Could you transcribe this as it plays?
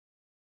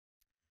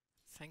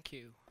Thank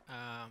you.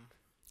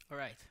 All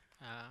right.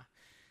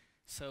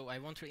 So I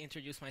want to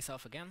introduce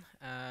myself again.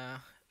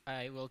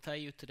 I will tell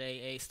you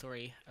today a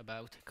story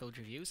about code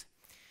reviews.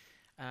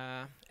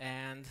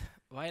 And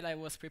while I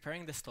was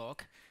preparing this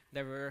talk,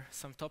 there were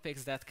some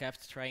topics that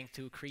kept trying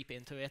to creep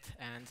into it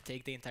and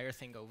take the entire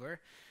thing over.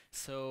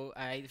 So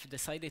I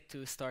decided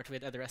to start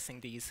with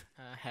addressing these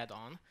head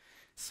on.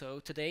 So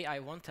today I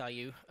won't tell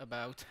you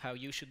about how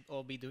you should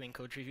all be doing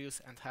code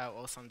reviews and how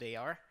awesome they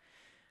are.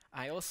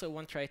 I also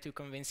won't try to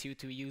convince you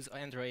to use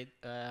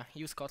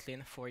use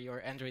Kotlin for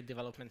your Android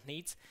development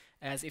needs,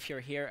 as if you're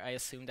here, I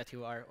assume that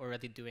you are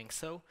already doing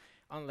so,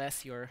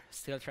 unless you're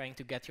still trying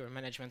to get your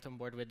management on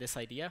board with this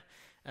idea,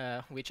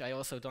 which I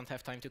also don't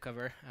have time to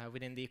cover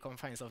within the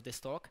confines of this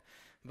talk.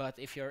 But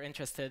if you're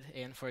interested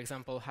in, for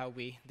example, how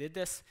we did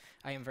this,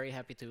 I am very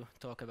happy to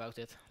talk about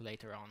it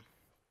later on.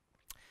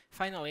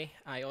 Finally,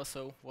 I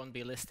also won't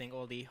be listing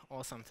all the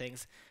awesome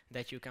things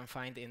that you can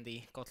find in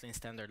the Kotlin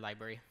standard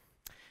library.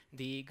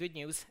 The good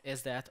news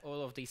is that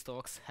all of these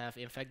talks have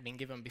in fact been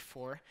given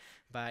before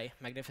by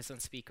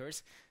magnificent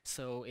speakers.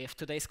 So if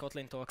today's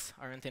Kotlin talks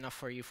aren't enough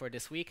for you for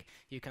this week,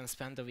 you can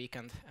spend the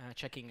weekend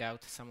checking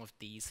out some of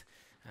these.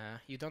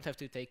 You don't have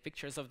to take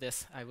pictures of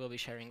this. I will be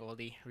sharing all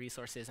the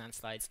resources and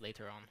slides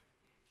later on.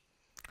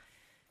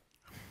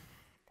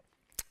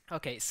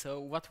 Okay,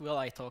 so what will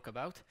I talk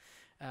about?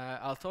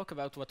 I'll talk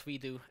about what we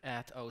do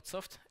at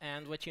Autsoft,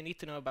 and what you need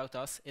to know about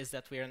us is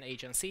that we're an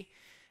agency.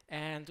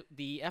 And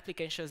the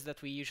applications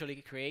that we usually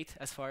create,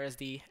 as far as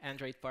the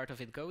Android part of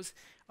it goes,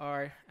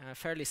 are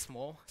fairly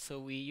small. So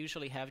we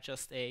usually have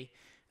just a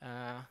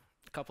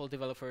couple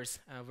developers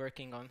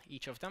working on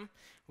each of them,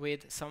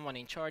 with someone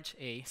in charge,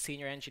 a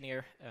senior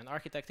engineer, an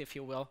architect, if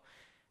you will.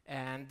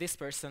 And this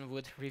person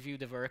would review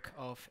the work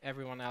of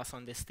everyone else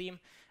on this team.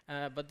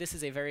 But this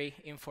is a very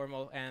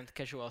informal and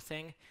casual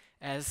thing,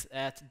 as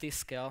at this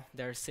scale,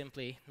 there's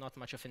simply not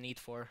much of a need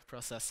for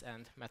process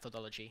and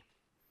methodology.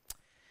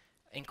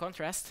 In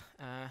contrast,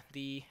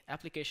 the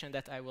application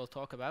that I will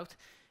talk about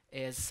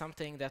is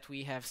something that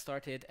we have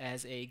started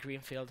as a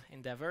greenfield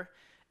endeavor,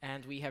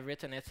 and we have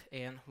written it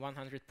in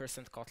 100%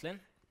 Kotlin.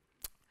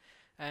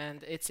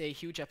 And it's a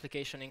huge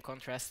application in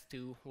contrast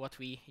to what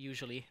we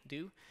usually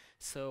do.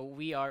 So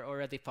we are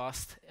already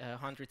past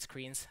 100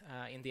 screens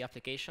in the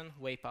application,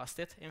 way past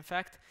it, in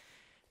fact.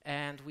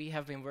 And we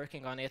have been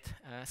working on it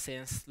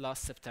since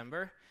last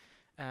September.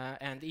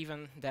 And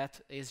even that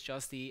is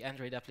just the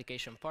Android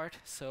application part,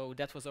 so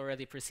that was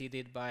already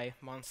preceded by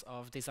months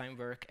of design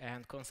work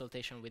and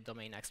consultation with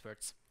domain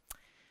experts.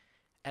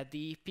 At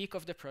the peak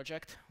of the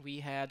project, we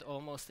had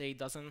almost a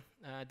dozen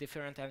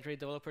different Android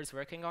developers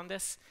working on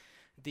this.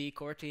 The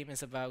core team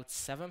is about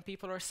 7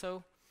 people or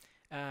so,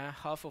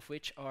 half of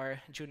which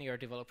are junior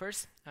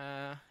developers.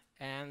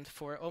 And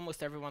for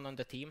almost everyone on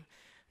the team,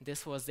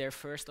 this was their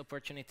first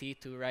opportunity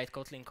to write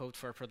Kotlin code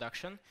for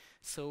production,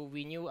 so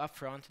we knew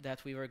upfront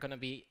that we were going to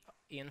be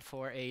in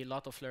for a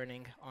lot of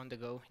learning on the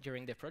go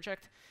during the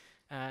project,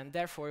 and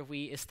therefore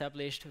we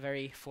established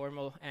very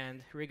formal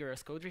and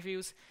rigorous code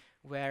reviews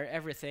where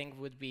everything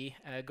would be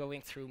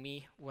going through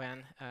me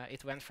when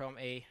it went from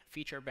a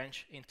feature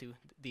branch into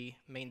the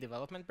main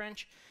development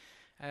branch.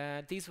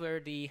 These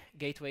were the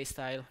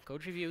gateway-style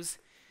code reviews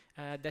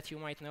that you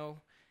might know,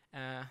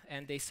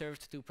 and they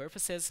served 2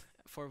 purposes.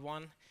 For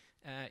one,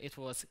 it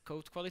was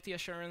code quality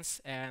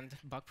assurance and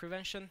bug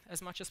prevention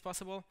as much as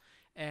possible.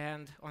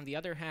 And on the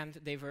other hand,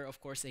 they were, of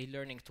course, a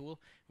learning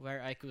tool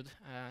where I could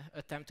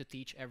attempt to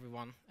teach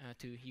everyone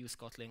to use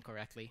Kotlin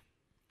correctly.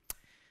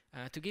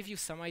 To give you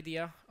some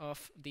idea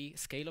of the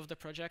scale of the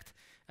project,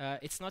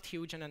 it's not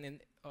huge on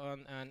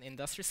an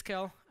industry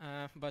scale,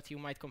 but you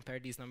might compare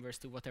these numbers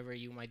to whatever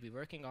you might be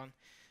working on.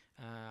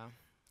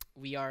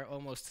 We are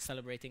almost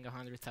celebrating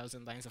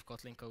 100,000 lines of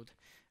Kotlin code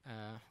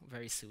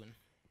very soon.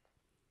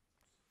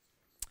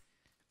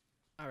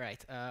 All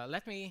right,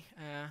 let me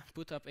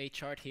put up a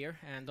chart here,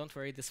 and don't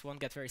worry, this won't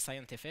get very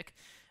scientific.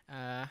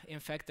 In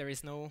fact, there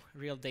is no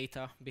real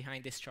data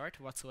behind this chart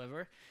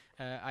whatsoever.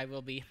 I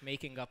will be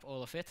making up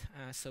all of it,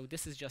 so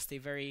this is just a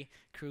very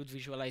crude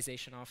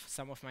visualization of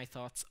some of my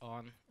thoughts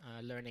on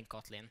learning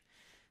Kotlin.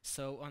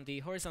 So on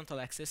the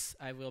horizontal axis,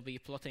 I will be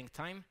plotting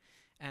time,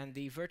 and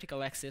the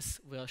vertical axis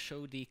will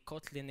show the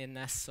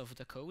Kotlininess of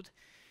the code,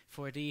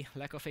 for the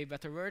lack of a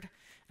better word.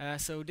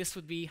 So this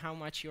would be how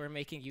much you're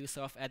making use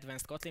of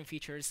advanced Kotlin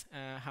features,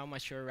 how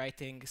much you're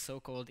writing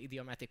so-called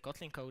idiomatic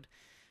Kotlin code,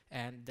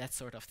 and that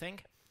sort of thing.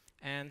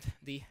 And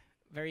the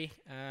very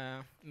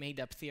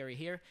made-up theory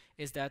here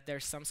is that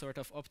there's some sort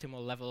of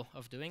optimal level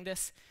of doing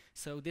this.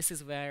 So this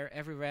is where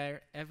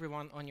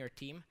everyone on your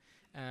team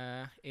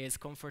is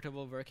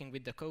comfortable working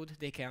with the code.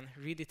 They can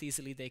read it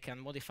easily, they can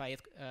modify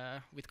it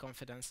with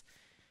confidence,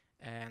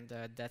 and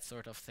that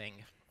sort of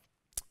thing.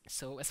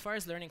 So as far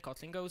as learning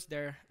Kotlin goes,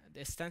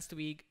 this tends to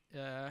be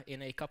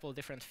in a couple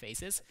different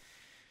phases.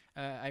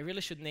 I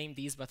really should name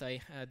these, but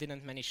I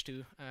didn't manage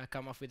to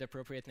come up with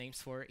appropriate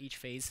names for each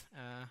phase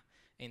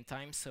in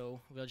time,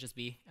 so we'll just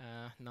be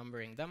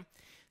numbering them.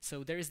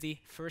 So there is the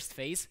first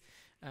phase,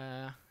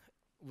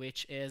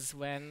 which is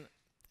when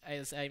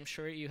as I'm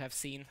sure you have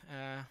seen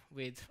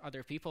with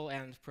other people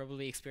and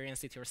probably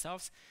experienced it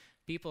yourselves,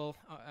 people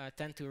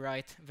tend to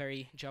write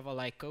very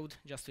Java-like code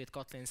just with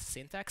Kotlin's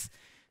syntax.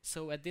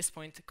 So at this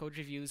point, code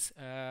reviews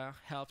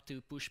help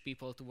to push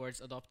people towards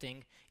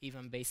adopting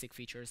even basic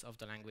features of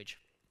the language.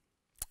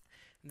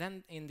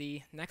 Then in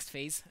the next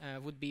phase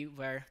would be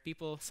where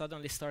people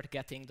suddenly start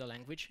getting the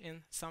language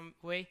in some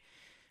way.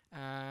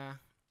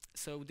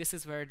 So this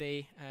is where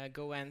they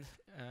go and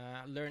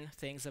learn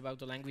things about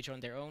the language on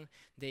their own.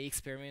 They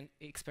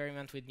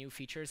experiment with new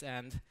features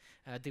and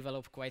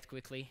develop quite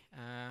quickly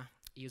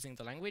using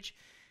the language.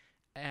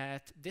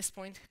 At this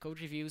point, code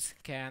reviews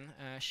can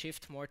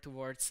shift more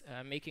towards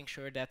making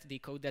sure that the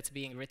code that's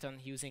being written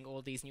using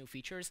all these new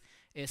features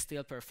is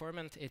still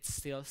performant, it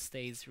still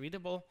stays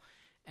readable,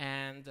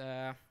 and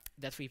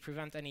that we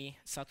prevent any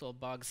subtle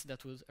bugs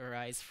that would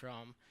arise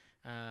from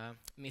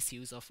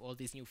misuse of all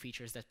these new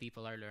features that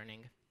people are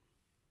learning.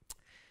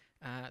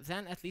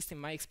 Then, at least in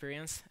my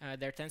experience,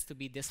 there tends to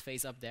be this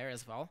phase up there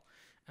as well,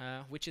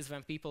 which is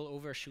when people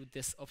overshoot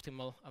this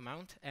optimal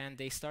amount and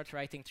they start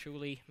writing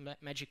truly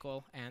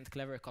magical and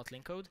clever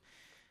Kotlin code.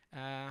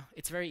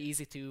 It's very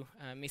easy to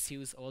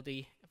misuse all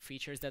the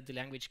features that the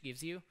language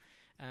gives you.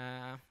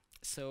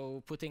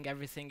 So putting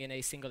everything in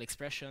a single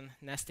expression,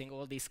 nesting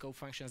all these scope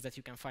functions that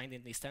you can find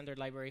in the standard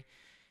library,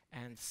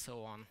 and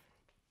so on.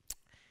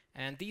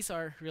 And these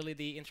are really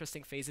the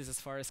interesting phases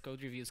as far as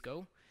code reviews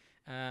go.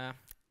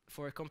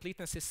 For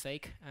completeness'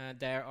 sake,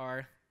 there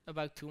are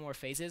about 2 more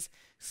phases.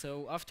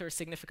 So after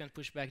significant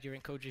pushback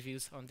during code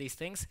reviews on these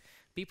things,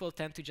 people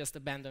tend to just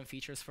abandon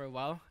features for a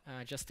while,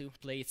 just to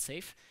play it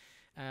safe.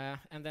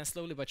 And then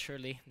slowly but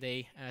surely,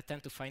 they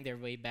tend to find their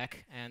way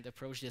back and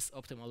approach this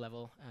optimal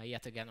level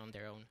yet again on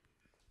their own.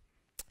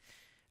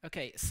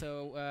 Okay,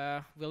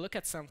 so we'll look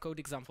at some code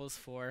examples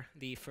for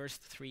the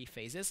first 3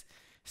 phases,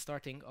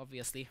 starting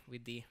obviously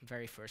with the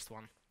very first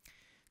one.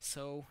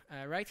 So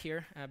right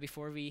here,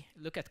 before we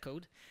look at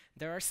code,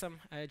 there are some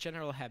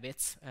general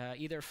habits,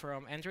 either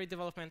from Android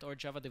development or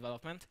Java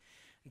development,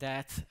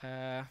 that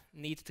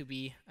need to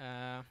be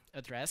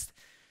addressed.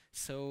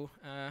 So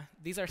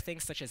these are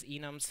things such as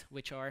enums,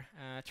 which are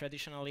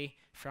traditionally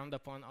frowned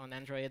upon on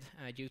Android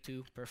due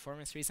to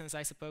performance reasons,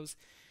 I suppose.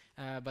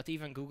 But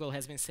even Google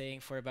has been saying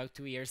for about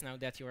 2 years now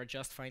that you are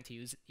just fine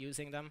to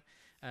using them,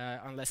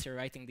 unless you're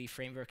writing the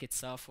framework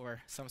itself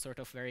or some sort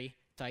of very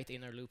tight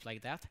inner loop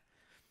like that.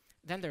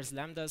 Then there's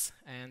lambdas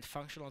and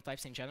functional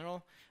types in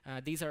general.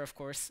 These are, of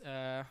course,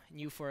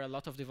 new for a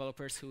lot of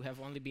developers who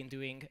have only been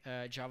doing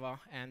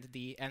Java and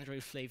the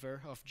Android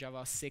flavor of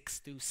Java 6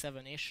 to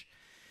 7-ish,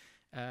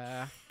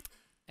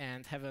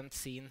 and haven't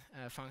seen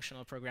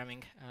functional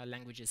programming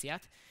languages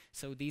yet.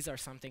 So these are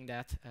something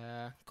that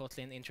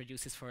Kotlin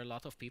introduces for a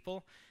lot of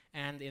people.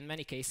 And in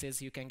many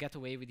cases, you can get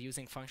away with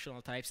using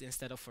functional types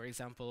instead of, for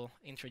example,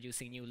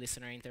 introducing new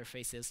listener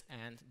interfaces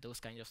and those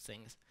kinds of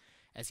things,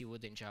 as you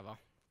would in Java.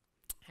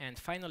 And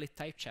finally,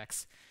 type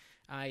checks.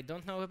 I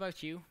don't know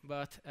about you,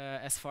 but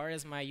as far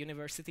as my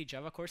university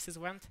Java courses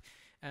went,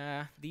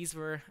 these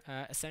were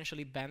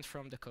essentially banned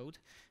from the code.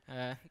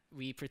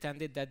 We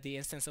pretended that the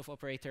instance of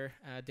operator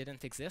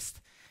didn't exist,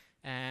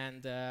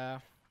 and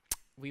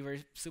we were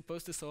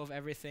supposed to solve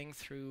everything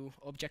through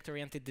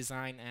object-oriented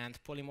design and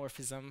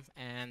polymorphism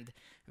and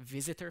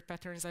visitor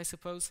patterns, I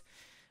suppose.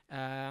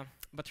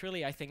 But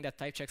really, I think that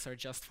type checks are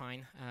just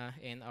fine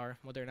in our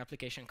modern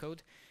application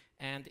code.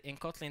 And in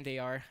Kotlin, they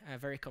are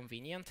very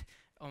convenient.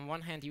 On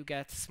one hand, you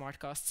get smart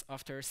casts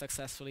after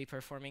successfully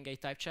performing a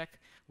type check,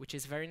 which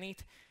is very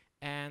neat.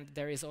 And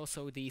there is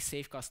also the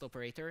safecast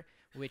operator,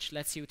 which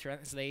lets you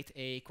translate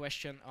a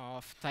question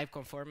of type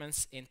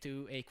conformance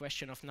into a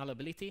question of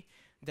nullability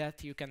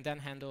that you can then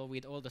handle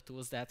with all the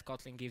tools that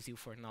Kotlin gives you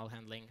for null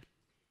handling.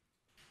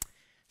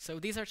 So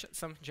these are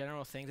some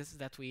general things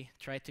that we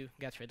try to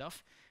get rid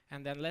of.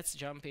 And then let's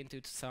jump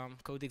into some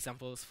code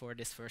examples for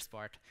this first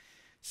part.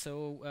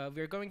 So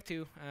we're going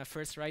to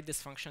first write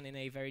this function in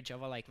a very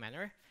Java-like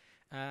manner.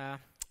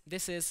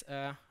 This is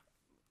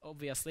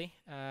obviously,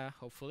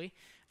 hopefully,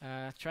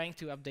 trying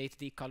to update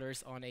the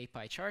colors on a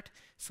pie chart.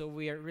 So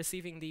we are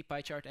receiving the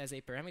pie chart as a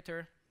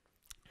parameter,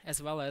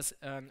 as well as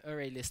an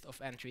array list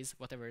of entries,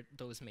 whatever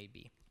those may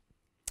be.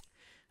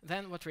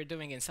 Then what we're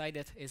doing inside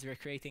it is we're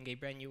creating a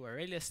brand new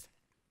array list.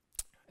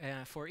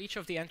 For each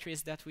of the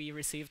entries that we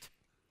received,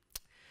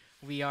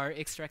 we are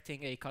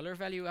extracting a color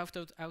value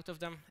out of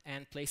them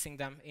and placing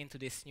them into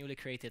this newly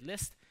created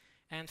list.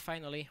 And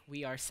finally,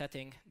 we are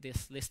setting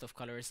this list of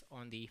colors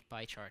on the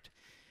pie chart.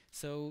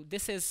 So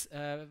this is,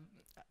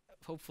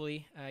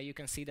 hopefully, you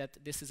can see that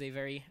this is a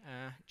very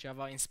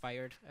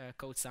Java-inspired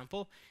code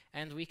sample.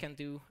 And we can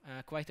do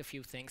quite a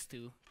few things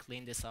to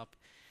clean this up.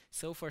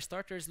 So for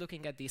starters,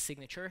 looking at the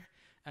signature,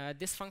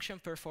 this function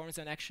performs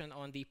an action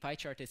on the pie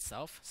chart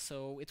itself.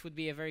 So it would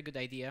be a very good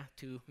idea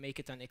to make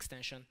it an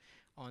extension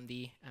on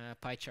the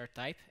pie chart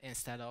type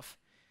instead of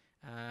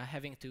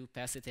having to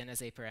pass it in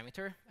as a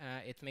parameter.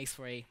 It makes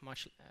for a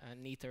much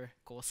neater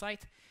call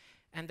site.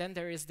 And then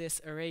there is this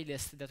array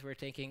list that we're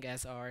taking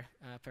as our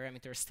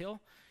parameter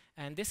still.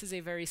 And this is a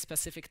very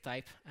specific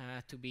type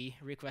to be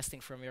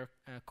requesting from your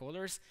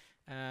callers.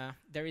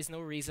 There is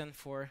no reason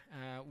for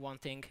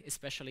wanting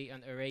especially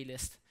an array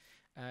list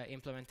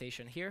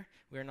implementation here.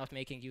 We're not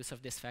making use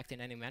of this fact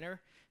in any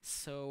manner.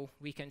 So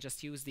we can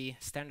just use the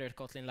standard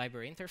Kotlin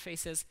library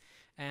interfaces.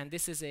 And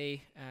this is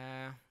a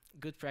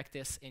good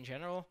practice in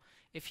general.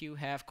 If you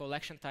have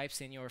collection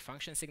types in your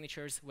function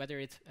signatures, whether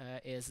it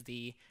is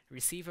the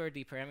receiver,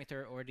 the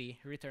parameter, or the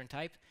return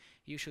type,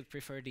 you should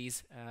prefer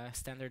these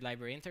standard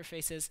library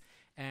interfaces.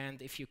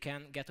 And if you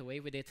can get away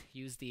with it,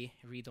 use the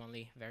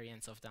read-only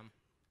variants of them.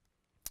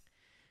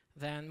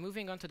 Then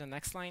moving on to the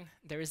next line,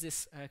 there is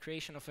this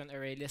creation of an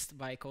array list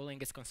by calling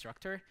its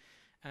constructor.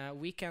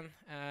 We can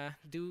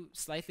do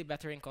slightly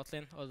better in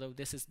Kotlin, although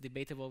this is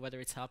debatable whether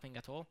it's helping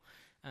at all.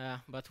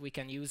 But we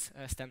can use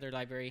standard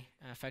library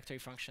factory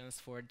functions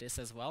for this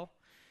as well.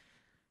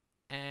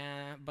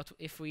 But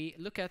if we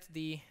look at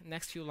the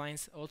next few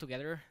lines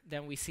altogether,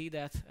 then we see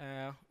that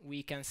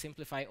we can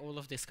simplify all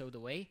of this code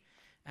away,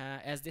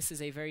 as this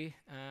is a very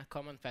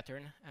common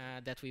pattern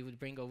that we would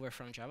bring over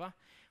from Java.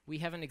 We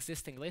have an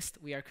existing list,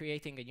 we are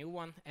creating a new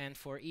one, and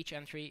for each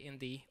entry in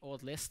the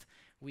old list,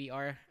 we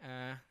are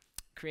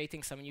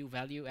creating some new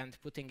value and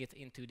putting it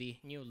into the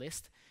new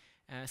list.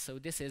 So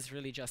this is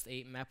really just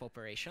a map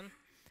operation.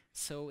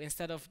 So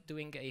instead of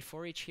doing a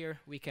for each here,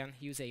 we can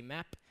use a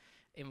map,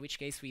 in which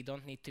case we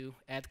don't need to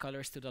add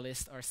colors to the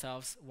list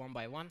ourselves one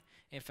by one.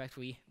 In fact,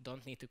 we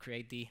don't need to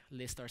create the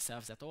list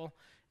ourselves at all.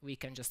 We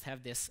can just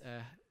have this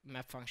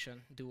map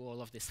function do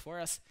all of this for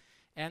us.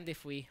 And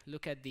if we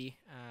look at the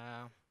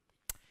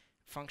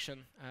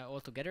function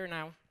altogether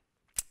now,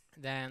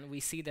 then we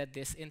see that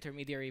this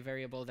intermediary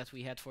variable that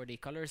we had for the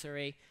colors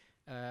array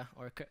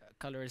or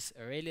colors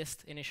array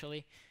list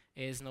initially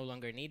is no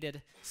longer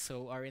needed.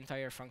 So our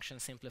entire function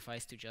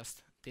simplifies to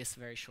just this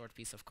very short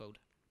piece of code.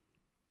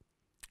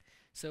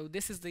 So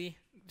this is the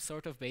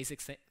sort of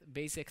basic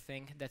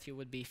thing that you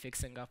would be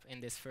fixing up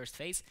in this first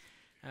phase.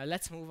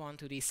 Let's move on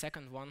to the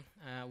second one,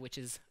 which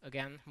is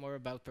again more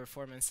about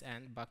performance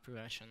and bug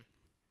prevention.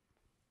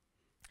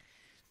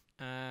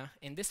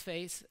 In this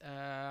phase,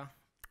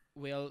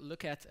 we'll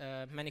look at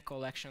many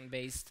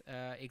collection-based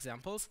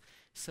examples.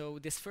 So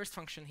this first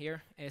function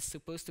here is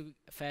supposed to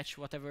fetch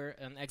whatever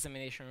an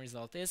examination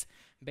result is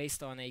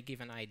based on a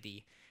given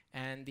ID.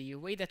 And the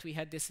way that we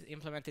had this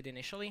implemented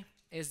initially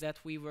is that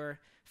we were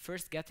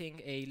first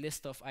getting a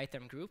list of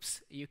item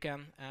groups. You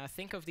can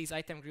think of these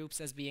item groups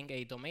as being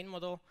a domain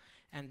model,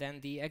 and then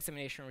the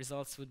examination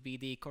results would be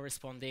the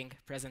corresponding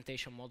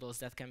presentation models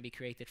that can be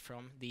created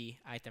from the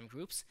item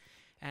groups.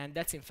 And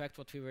that's in fact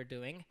what we were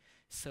doing.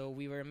 So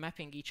we were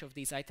mapping each of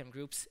these item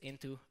groups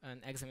into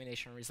an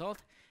examination result.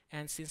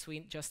 And since we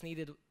just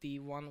needed the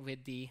one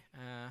with the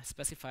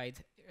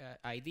specified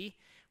ID,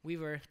 we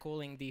were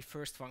calling the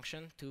first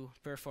function to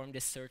perform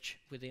this search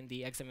within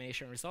the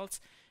examination results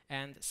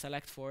and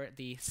select for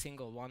the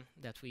single one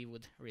that we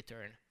would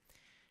return.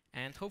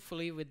 And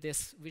hopefully with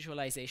this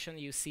visualization,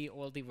 you see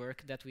all the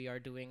work that we are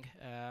doing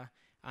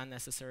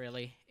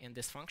unnecessarily in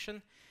this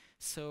function.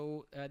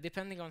 So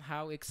depending on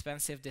how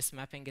expensive this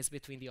mapping is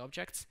between the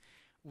objects,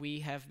 we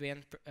have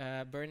been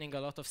burning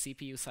a lot of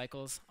CPU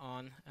cycles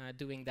on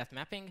doing that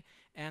mapping,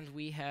 and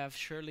we have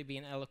surely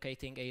been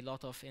allocating a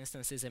lot of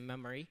instances in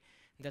memory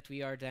that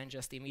we are then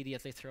just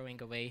immediately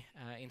throwing away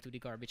into the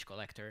garbage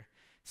collector.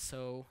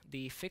 So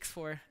the fix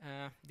for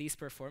these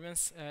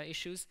performance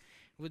issues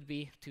would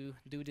be to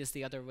do this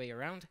the other way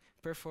around,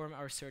 perform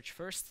our search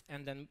first,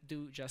 and then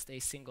do just a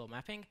single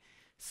mapping.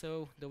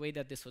 So the way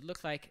that this would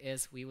look like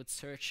is we would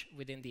search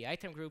within the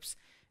item groups,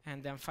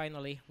 and then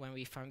finally, when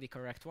we found the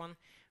correct one,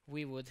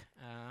 we would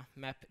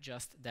map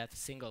just that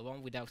single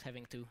one without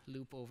having to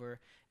loop over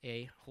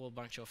a whole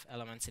bunch of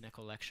elements in a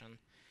collection.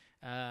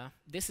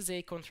 This is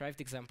a contrived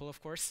example,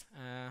 of course,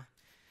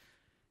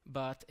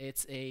 but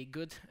it's a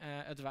good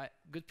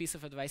piece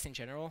of advice in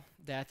general,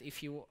 that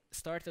if you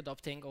start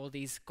adopting all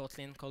these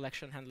Kotlin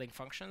collection handling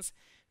functions,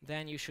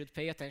 then you should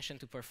pay attention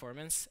to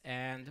performance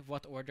and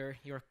what order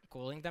you're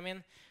calling them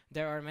in.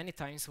 There are many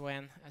times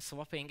when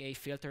swapping a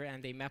filter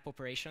and a map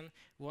operation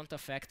won't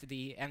affect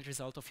the end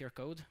result of your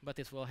code, but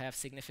it will have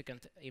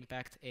significant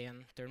impact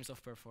in terms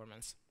of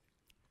performance.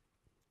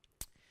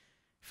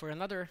 For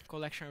another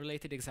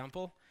collection-related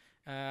example,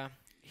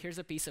 here's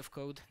a piece of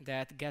code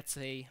that gets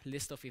a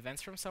list of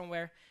events from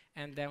somewhere,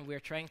 and then we're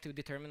trying to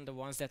determine the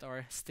ones that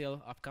are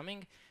still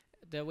upcoming.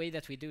 The way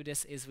that we do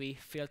this is we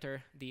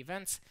filter the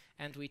events,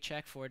 and we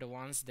check for the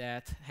ones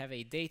that have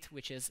a date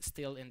which is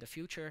still in the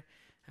future,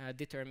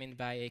 determined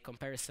by a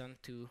comparison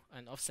to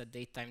an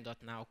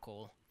offsetDateTime.now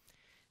call.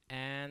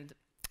 And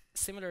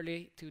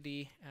similarly to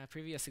the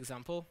previous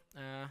example,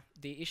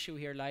 the issue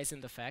here lies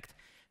in the fact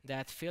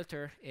that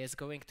filter is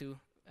going to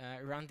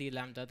run the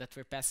lambda that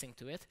we're passing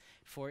to it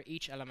for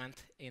each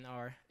element in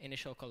our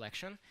initial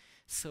collection.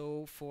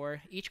 So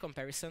for each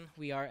comparison,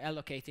 we are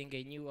allocating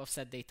a new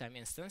offsetDateTime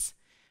instance.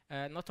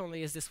 not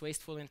only is this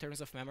wasteful in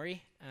terms of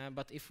memory,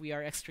 but if we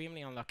are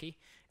extremely unlucky,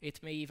 it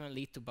may even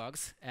lead to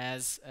bugs.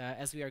 As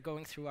we are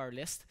going through our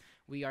list,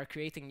 we are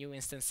creating new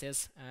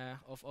instances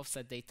of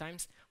offset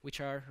datetimes,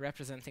 which are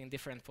representing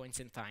different points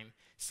in time.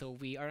 So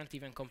we aren't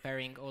even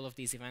comparing all of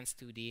these events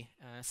to the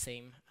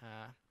same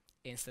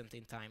instant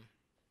in time.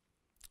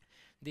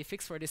 The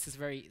fix for this is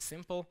very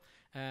simple.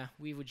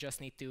 We would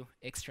just need to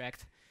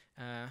extract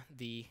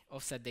the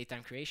offset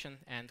datetime creation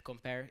and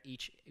compare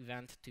each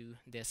event to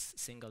this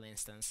single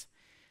instance.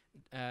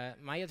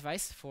 My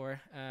advice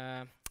for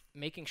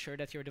making sure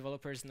that your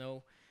developers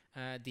know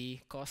the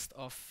cost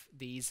of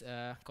these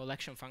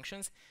collection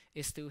functions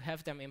is to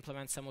have them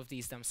implement some of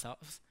these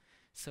themselves.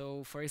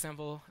 So, for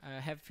example,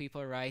 have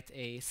people write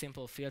a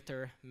simple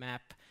filter,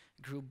 map,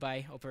 group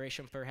by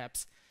operation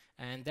perhaps,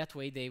 and that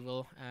way they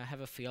will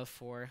have a feel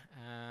for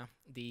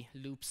the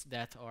loops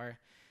that are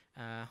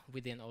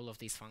within all of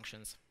these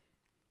functions.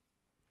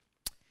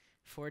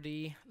 For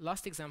the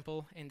last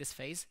example in this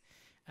phase,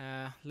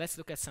 let's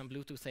look at some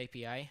Bluetooth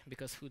API,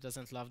 because who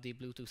doesn't love the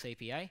Bluetooth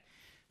API?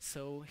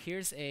 So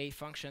here's a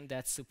function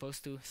that's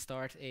supposed to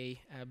start a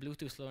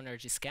Bluetooth low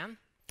energy scan.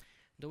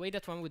 The way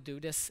that one would do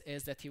this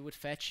is that you would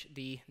fetch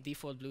the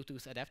default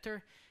Bluetooth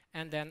adapter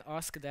and then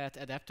ask that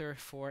adapter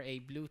for a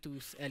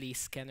Bluetooth LE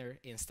scanner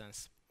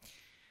instance.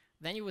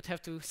 Then you would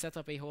have to set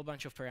up a whole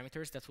bunch of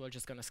parameters that we're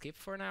just going to skip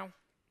for now.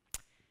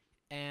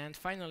 And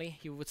finally,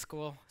 you would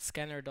call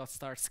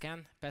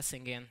scanner.startScan,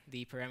 passing in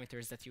the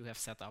parameters that you have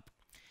set up.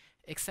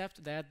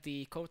 Except that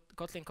the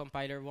Kotlin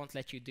compiler won't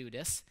let you do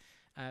this,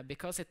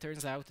 because it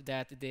turns out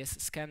that this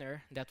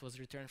scanner that was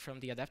returned from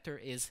the adapter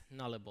is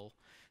nullable.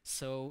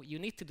 So you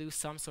need to do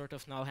some sort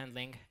of null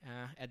handling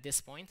at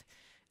this point.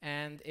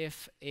 And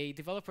if a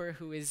developer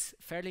who is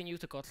fairly new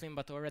to Kotlin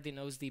but already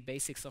knows the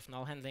basics of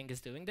null handling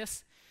is doing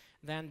this,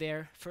 then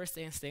their first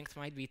instinct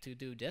might be to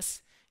do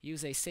this,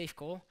 use a safe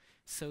call,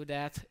 so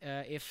that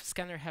if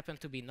scanner happen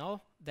to be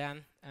null,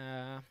 then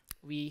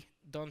we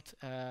don't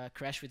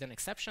crash with an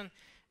exception.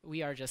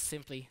 We are just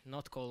simply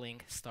not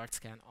calling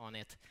startScan on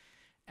it.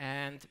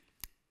 And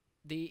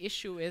the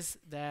issue is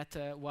that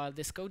while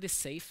this code is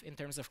safe in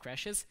terms of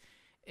crashes,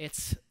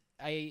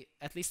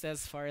 at least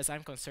as far as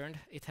I'm concerned,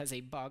 it has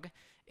a bug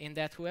in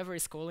that whoever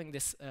is calling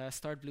this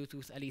start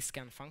Bluetooth LE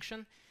scan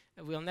function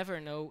will never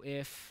know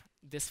if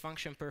this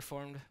function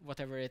performed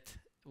whatever it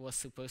was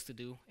supposed to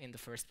do in the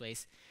first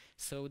place.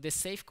 So this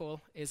safe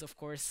call is of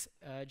course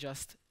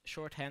just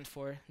shorthand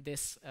for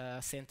this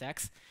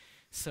syntax.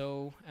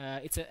 So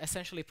it's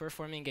essentially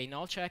performing a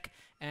null check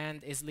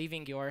and is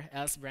leaving your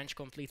else branch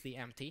completely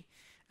empty.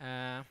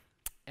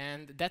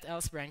 And that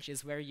else branch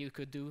is where you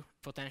could do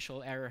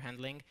potential error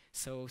handling,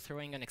 so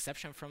throwing an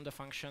exception from the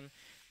function,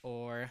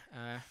 or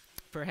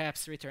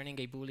perhaps returning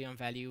a Boolean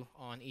value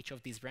on each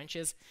of these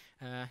branches,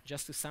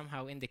 just to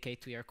somehow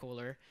indicate to your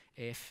caller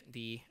if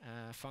the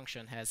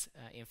function has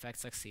in fact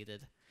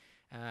succeeded.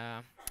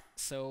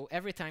 So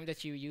every time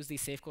that you use the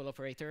safe call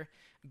operator,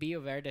 be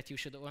aware that you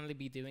should only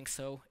be doing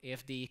so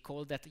if the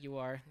call that you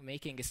are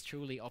making is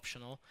truly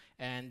optional,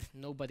 and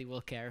nobody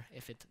will care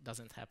if it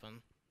doesn't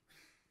happen.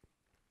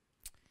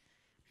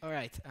 All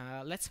right,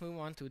 let's move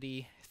on to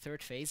the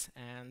third phase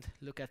and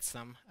look at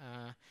some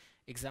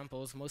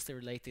examples mostly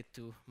related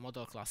to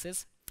model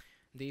classes.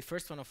 The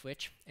first one of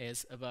which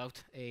is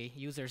about a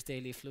user's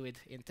daily fluid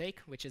intake,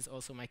 which is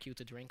also my cue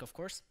to drink, of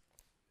course.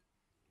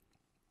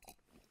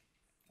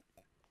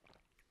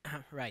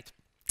 Right,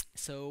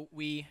 so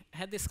we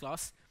had this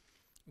class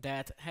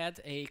that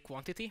had a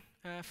quantity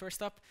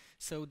first up.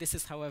 So this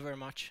is however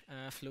much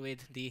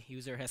fluid the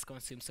user has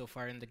consumed so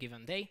far in the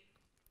given day.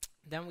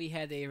 Then we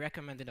had a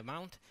recommended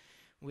amount,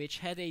 which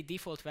had a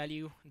default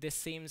value. This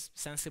seems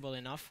sensible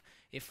enough.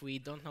 If we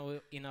don't know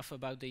enough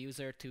about the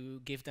user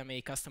to give them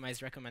a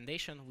customized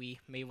recommendation, we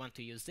may want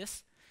to use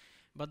this.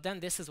 But then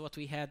this is what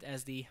we had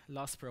as the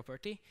last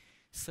property.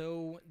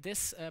 So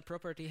this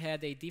property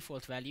had a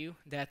default value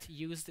that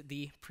used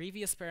the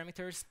previous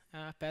parameters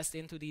passed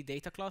into the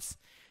data class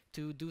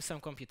to do some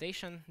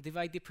computation,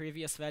 divide the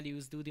previous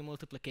values, do the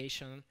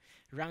multiplication,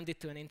 round it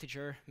to an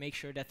integer, make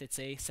sure that it's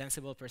a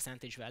sensible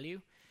percentage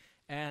value.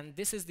 And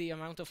this is the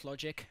amount of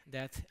logic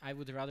that I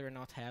would rather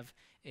not have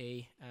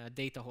a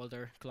data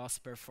holder class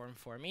perform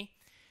for me.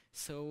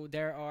 So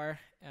there are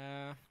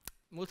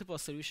multiple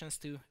solutions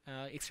to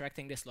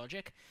extracting this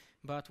logic,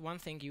 but one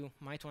thing you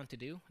might want to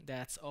do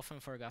that's often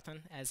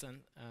forgotten as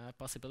a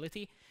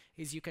possibility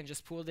is you can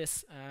just pull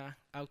this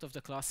out of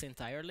the class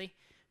entirely,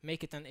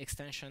 make it an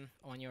extension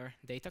on your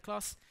data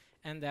class,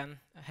 and then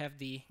have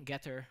the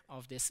getter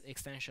of this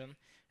extension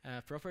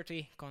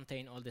property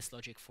contain all this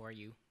logic for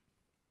you.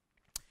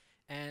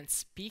 And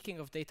speaking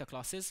of data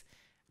classes,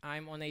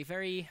 I'm on a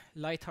very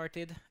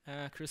lighthearted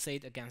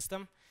crusade against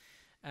them.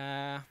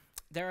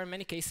 There are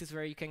many cases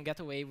where you can get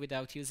away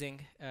without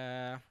using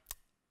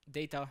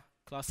data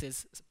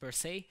classes per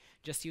se,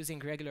 just using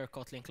regular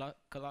Kotlin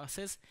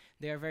classes.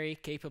 They are very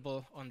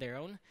capable on their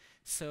own.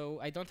 So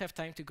I don't have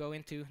time to go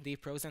into the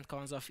pros and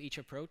cons of each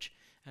approach,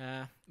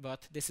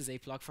 but this is a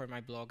plug for my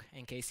blog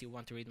in case you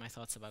want to read my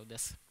thoughts about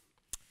this.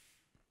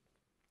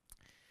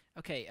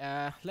 Okay,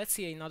 let's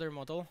see another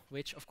model,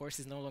 which of course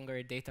is no longer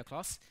a data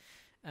class.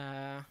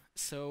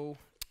 So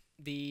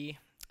the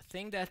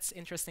thing that's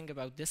interesting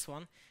about this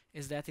one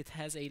is that it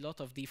has a lot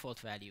of default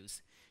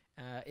values.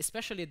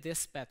 Especially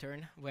this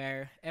pattern,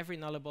 where every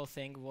nullable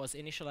thing was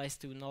initialized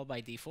to null by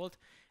default,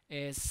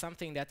 is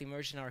something that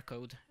emerged in our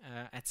code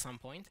at some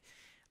point.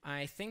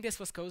 I think this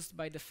was caused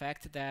by the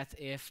fact that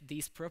if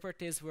these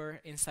properties were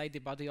inside the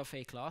body of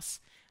a class,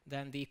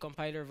 then the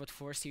compiler would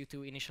force you to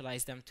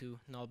initialize them to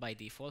null by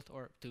default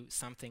or to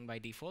something by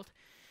default.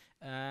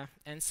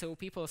 And so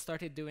people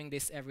started doing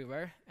this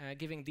everywhere,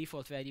 giving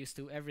default values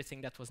to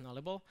everything that was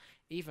nullable,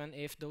 even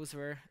if those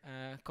were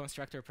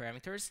constructor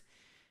parameters.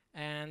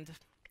 And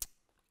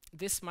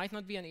this might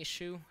not be an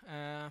issue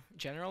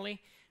generally,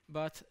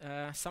 but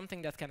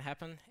something that can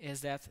happen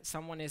is that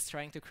someone is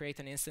trying to create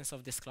an instance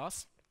of this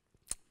class,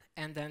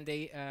 and then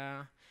they,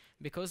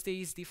 because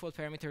these default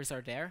parameters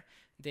are there,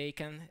 they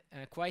can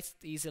quite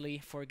easily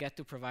forget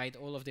to provide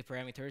all of the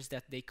parameters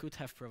that they could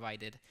have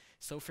provided.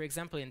 So for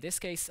example, in this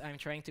case, I'm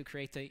trying to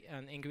create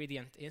an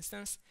ingredient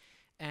instance,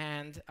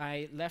 and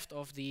I left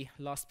off the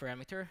last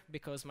parameter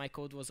because my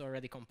code was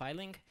already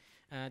compiling.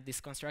 This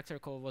constructor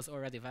call was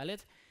already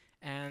valid,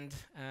 and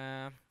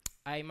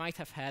I might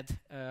have had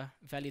a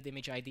valid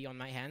image ID on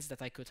my hands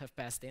that I could have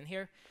passed in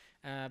here,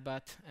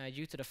 but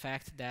due to the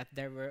fact that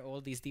there were all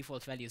these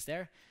default values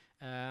there,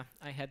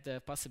 I had the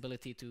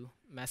possibility to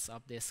mess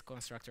up this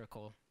constructor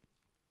call.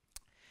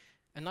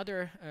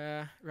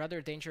 Another rather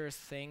dangerous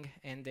thing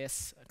in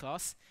this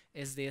class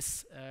is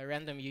this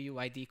random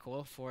UUID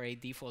call for a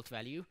default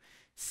value.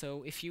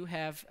 So if you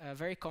have a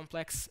very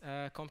complex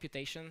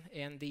computation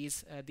in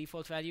these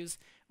default values,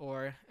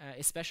 or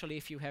especially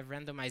if you have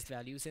randomized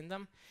values in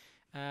them,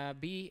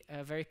 be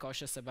very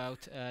cautious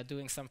about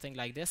doing something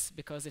like this,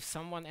 because if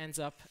someone ends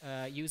up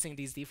using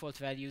these default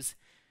values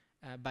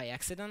by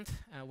accident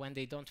when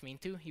they don't mean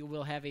to, you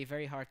will have a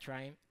very hard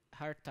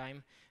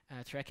time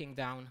tracking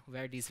down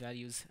where these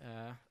values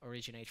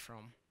originate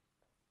from.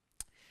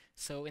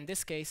 So in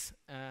this case,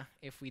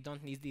 if we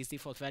don't need these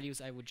default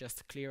values, I would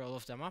just clear all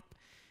of them up.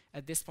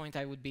 At this point,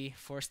 I would be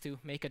forced to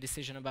make a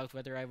decision about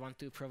whether I want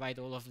to provide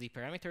all of the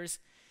parameters,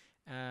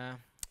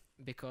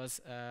 because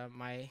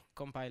my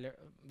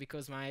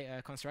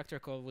constructor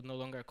call would no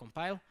longer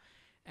compile.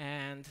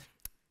 And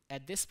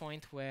at this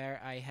point,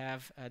 where I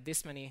have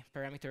this many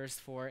parameters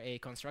for a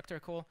constructor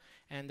call,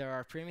 and there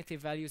are primitive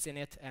values in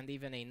it and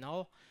even a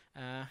null,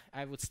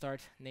 I would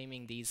start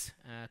naming these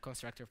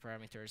constructor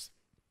parameters.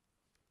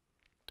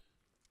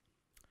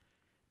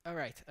 All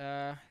right,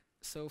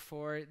 so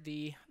for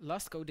the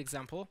last code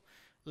example,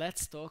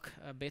 let's talk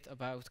a bit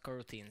about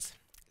coroutines.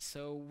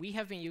 So we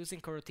have been using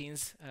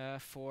coroutines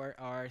for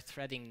our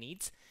threading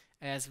needs,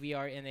 as we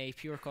are in a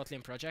pure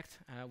Kotlin project.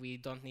 We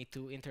don't need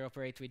to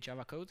interoperate with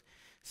Java code.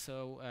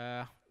 So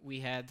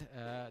we had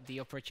the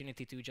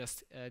opportunity to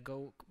just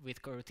go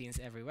with coroutines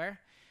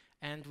everywhere.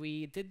 And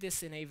we did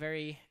this in a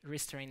very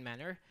restrained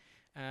manner.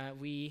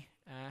 We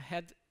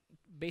had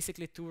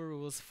basically two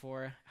rules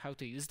for how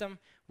to use them.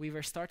 We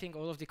were starting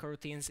all of the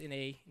coroutines in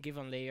a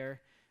given layer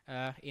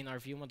in our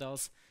view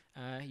models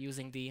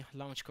using the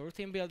launch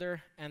coroutine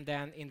builder, and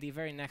then in the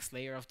very next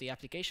layer of the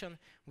application,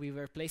 we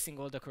were placing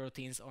all the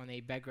coroutines on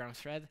a background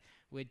thread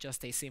with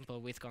just a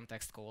simple with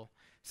context call.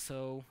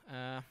 So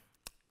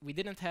we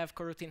didn't have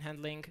coroutine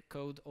handling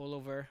code all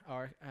over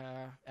our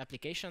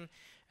application.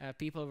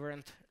 People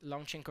weren't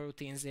launching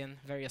coroutines in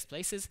various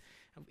places.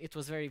 It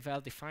was very well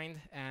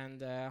defined,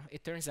 and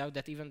it turns out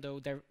that even though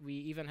we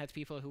even had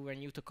people who were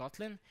new to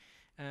Kotlin,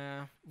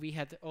 we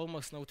had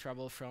almost no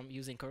trouble from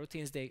using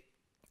coroutines. They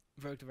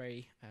worked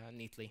very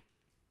neatly.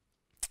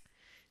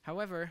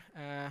 However,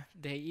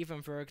 they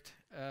even worked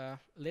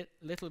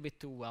little bit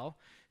too well,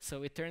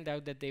 so it turned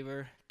out that they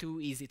were too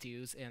easy to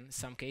use in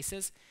some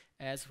cases,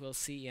 as we'll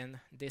see in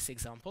this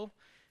example.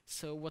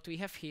 So what we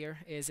have here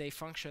is a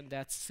function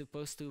that's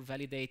supposed to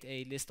validate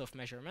a list of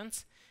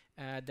measurements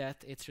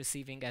that it's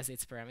receiving as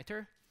its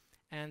parameter.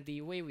 And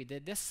the way we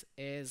did this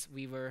is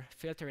we were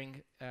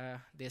filtering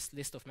this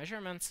list of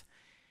measurements,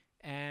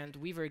 and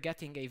we were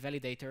getting a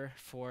validator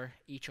for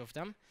each of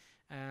them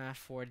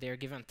for their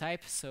given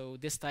type. So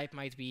this type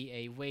might be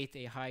a weight,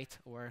 a height,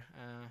 or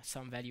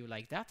some value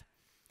like that.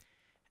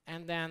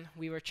 And then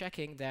we were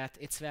checking that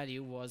its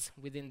value was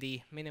within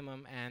the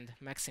minimum and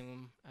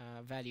maximum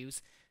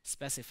values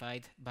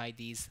specified by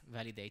these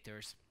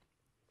validators.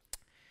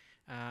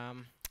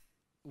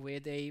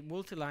 With a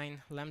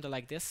multi-line lambda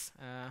like this,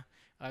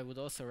 I would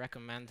also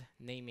recommend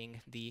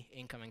naming the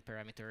incoming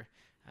parameter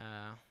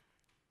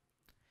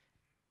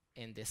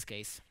in this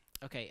case.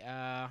 Okay,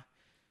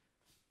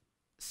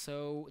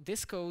 so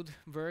this code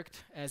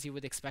worked as you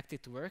would expect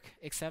it to work,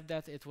 except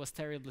that it was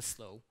terribly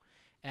slow.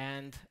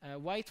 And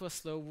why it was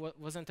slow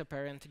wasn't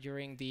apparent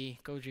during the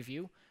code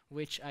review,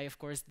 which I of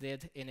course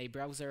did in a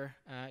browser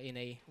in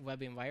a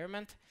web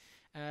environment.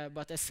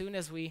 But as soon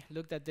as we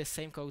looked at this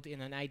same code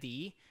in an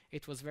IDE,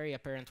 it was very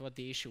apparent what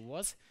the issue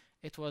was.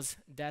 It was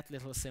that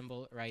little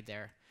symbol right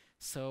there.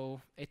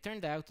 So it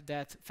turned out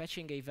that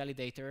fetching a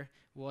validator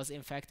was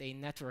in fact a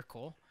network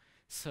call.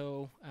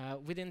 So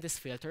within this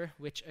filter,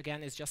 which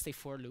again is just a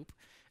for loop,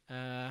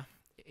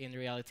 in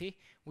reality,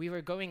 we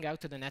were going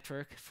out to the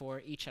network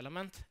for each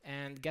element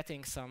and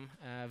getting some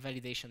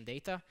validation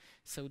data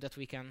so that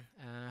we can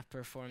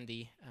perform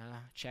the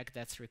check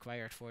that's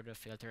required for the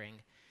filtering.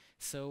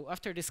 So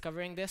after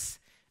discovering this,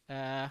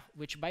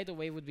 which by the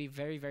way would be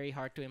very, very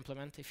hard to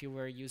implement if you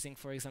were using,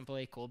 for example,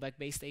 a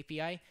callback-based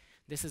API,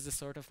 this is the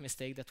sort of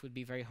mistake that would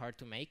be very hard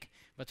to make,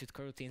 but with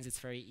coroutines it's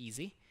very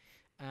easy.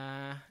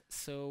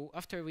 So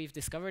after we've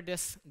discovered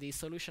this, the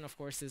solution of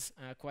course is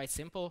quite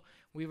simple.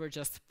 We were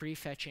just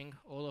prefetching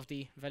all of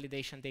the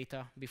validation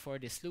data before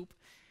this loop.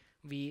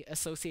 We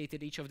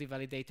associated each of the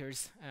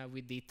validators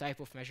with the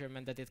type of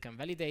measurement that it can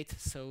validate.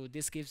 So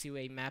this gives you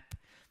a map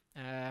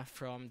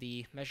from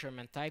the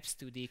measurement types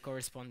to the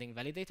corresponding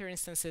validator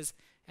instances.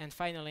 And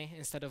finally,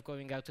 instead of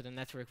going out to the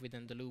network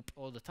within the loop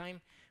all the time,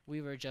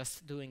 we were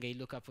just doing a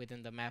lookup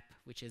within the map,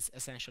 which is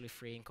essentially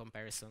free in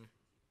comparison.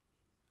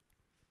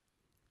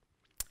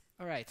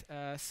 All right,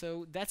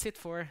 so that's it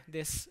for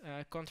this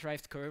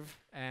contrived curve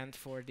and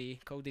for the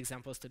code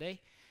examples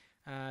today.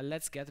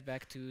 Let's get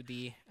back to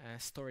the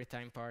story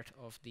time part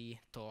of the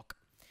talk.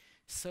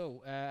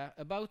 So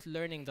about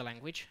learning the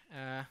language,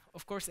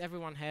 of course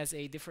everyone has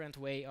a different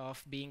way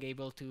of being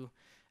able to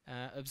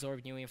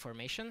absorb new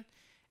information,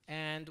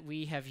 and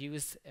we have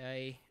used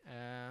a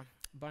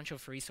bunch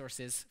of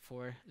resources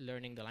for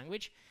learning the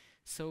language.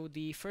 So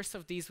the first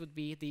of these would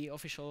be the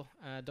official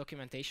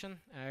documentation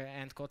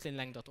and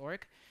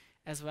kotlinlang.org,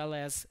 as well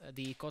as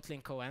the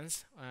Kotlin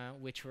koans,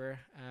 which were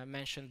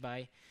mentioned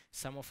by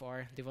some of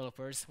our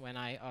developers when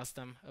I asked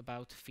them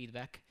about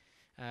feedback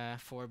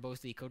for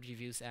both the code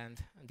reviews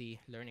and the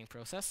learning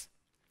process.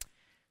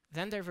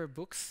 Then there were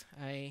books,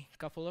 a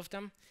couple of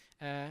them.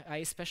 I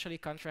especially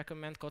can't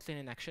recommend Kotlin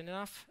in Action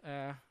enough,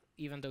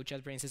 even though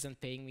JetBrains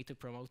isn't paying me to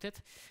promote it,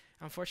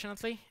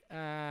 unfortunately.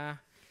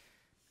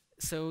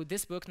 So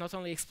this book not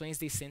only explains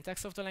the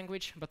syntax of the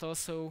language, but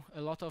also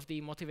a lot of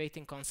the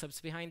motivating concepts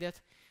behind it,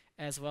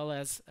 as well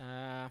as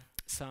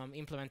some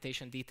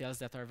implementation details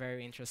that are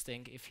very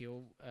interesting if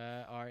you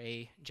are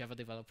a Java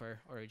developer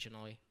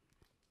originally.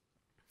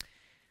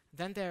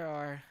 Then there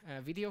are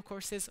video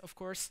courses, of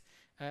course.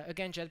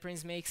 Again,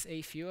 JetBrains makes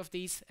a few of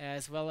these,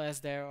 as well as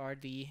there are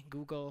the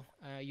Google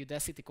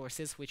Udacity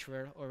courses, which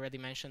were already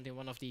mentioned in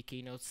one of the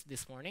keynotes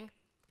this morning.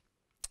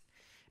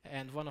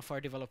 And one of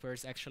our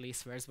developers actually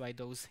swears by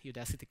those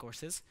Udacity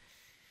courses.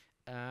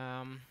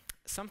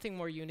 Something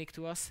more unique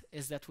to us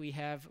is that we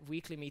have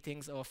weekly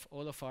meetings of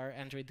all of our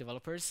Android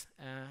developers,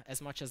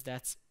 as much as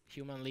that's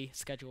humanly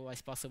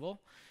schedule-wise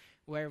possible,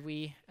 where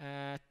we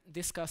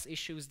discuss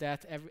issues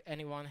that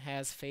anyone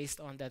has faced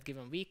on that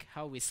given week,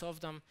 how we solve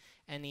them,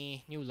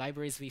 any new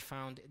libraries we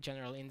found,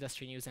 general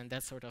industry news, and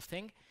that sort of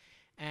thing.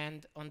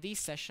 And on these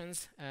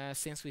sessions,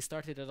 since we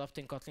started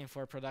adopting Kotlin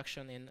for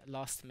production in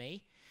last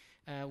May,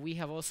 we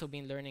have also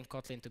been learning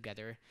Kotlin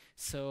together.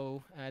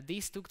 So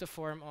these took the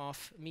form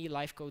of me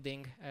live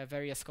coding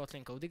various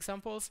Kotlin code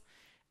examples.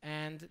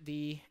 And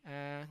the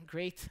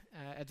great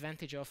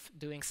advantage of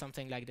doing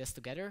something like this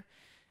together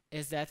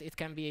is that it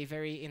can be a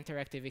very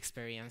interactive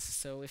experience.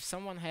 So if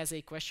someone has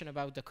a question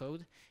about the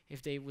code,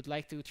 if they would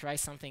like to try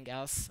something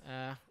else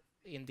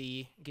in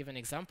the given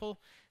example,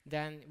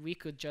 then we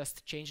could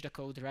just change the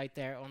code right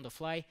there on the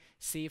fly,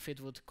 see if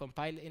it would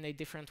compile in a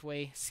different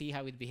way, see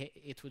how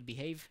it would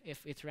behave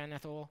if it ran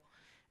at all,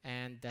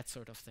 and that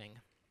sort of thing.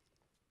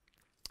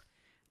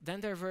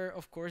 Then there were,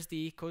 of course,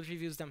 the code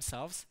reviews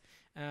themselves.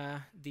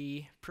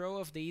 The pro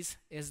of these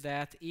is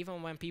that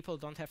even when people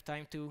don't have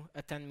time to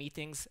attend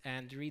meetings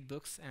and read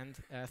books and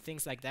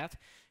things like that,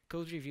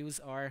 code reviews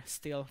are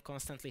still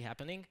constantly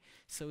happening.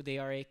 So they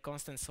are a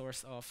constant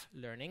source of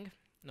learning,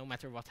 no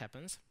matter what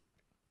happens.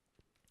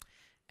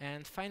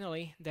 And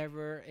finally, there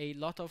were a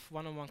lot of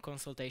one-on-one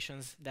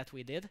consultations that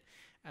we did.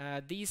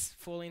 These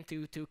fall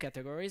into two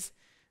categories.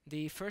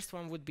 The first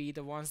one would be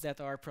the ones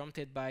that are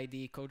prompted by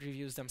the code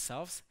reviews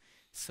themselves.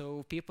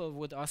 So people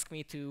would ask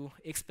me to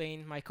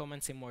explain my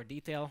comments in more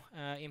detail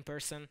in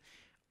person,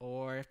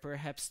 or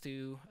perhaps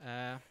to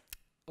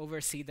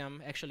oversee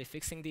them actually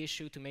fixing the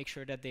issue to make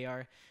sure that they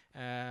are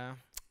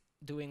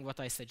doing what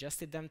I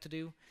suggested them to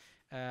do,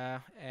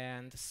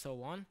 and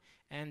so on.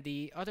 And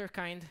the other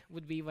kind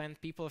would be when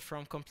people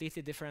from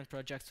completely different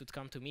projects would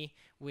come to me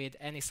with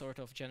any sort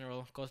of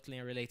general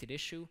Kotlin-related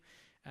issue.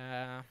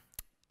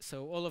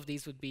 So all of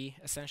these would be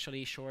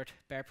essentially short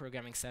pair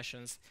programming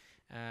sessions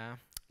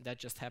that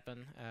just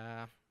happen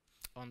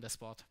on the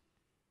spot.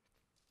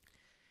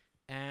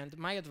 And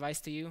my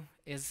advice to you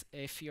is,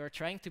 if you're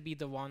trying to be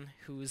the one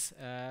who's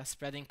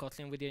spreading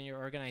Kotlin within your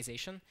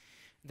organization,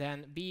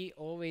 then be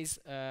always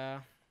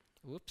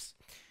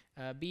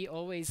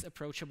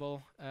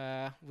approachable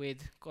with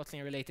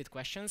Kotlin-related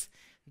questions.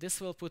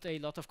 This will put a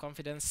lot of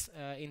confidence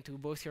into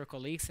both your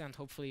colleagues and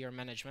hopefully your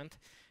management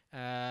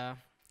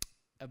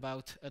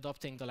about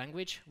adopting the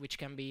language, which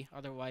can be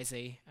otherwise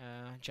a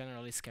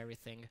generally scary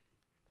thing.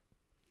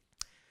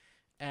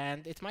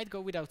 And it might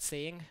go without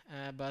saying,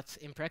 but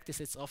in practice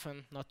it's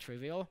often not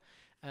trivial.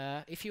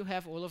 If you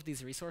have all of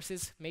these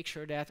resources, make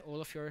sure that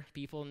all of your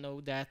people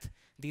know that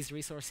these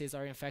resources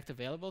are in fact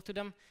available to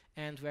them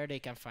and where they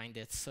can find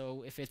it.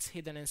 So if it's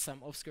hidden in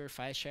some obscure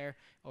file share,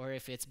 or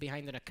if it's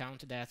behind an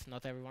account that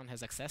not everyone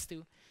has access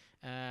to,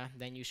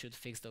 then you should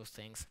fix those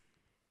things.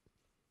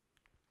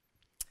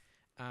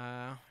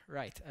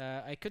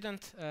 I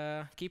couldn't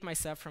keep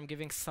myself from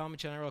giving some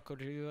general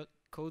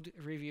code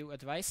review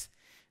advice,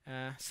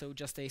 so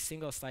just a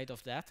single slide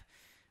of that.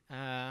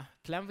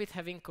 Plan with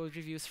having code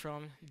reviews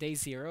from day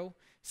 0,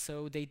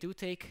 so they do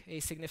take a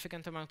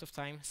significant amount of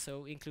time,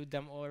 so include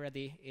them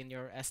already in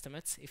your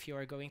estimates if you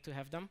are going to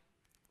have them.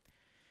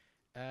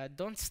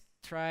 Don't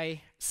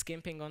try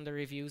skimping on the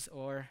reviews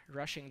or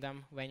rushing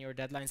them when your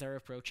deadlines are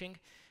approaching,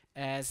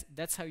 as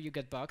that's how you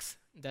get bugs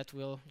that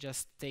will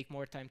just take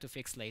more time to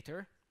fix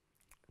later.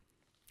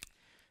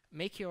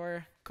 Make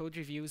your code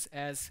reviews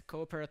as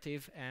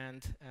cooperative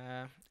and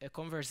a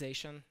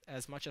conversation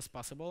as much as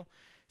possible.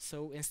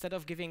 So instead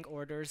of giving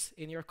orders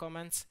in your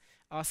comments,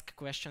 ask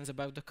questions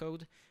about the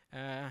code.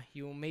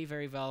 You may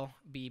very well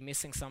be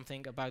missing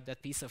something about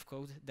that piece of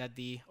code that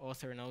the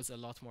author knows a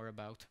lot more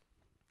about.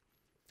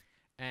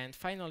 And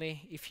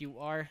finally, if you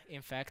are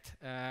in fact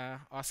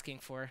asking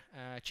for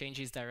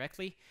changes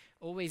directly,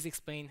 always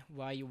explain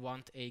why you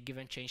want a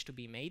given change to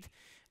be made.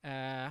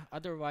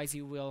 Otherwise,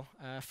 you will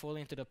fall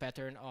into the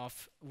pattern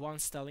of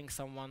once telling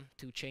someone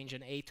to change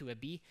an A to a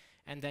B,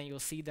 and then you'll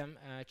see them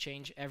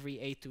change every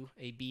A to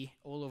a B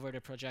all over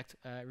the project,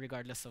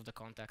 regardless of the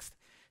context.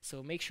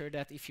 So make sure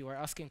that if you are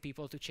asking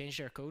people to change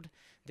their code,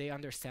 they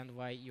understand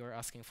why you're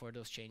asking for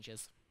those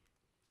changes.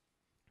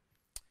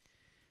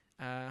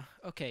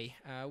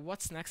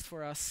 What's next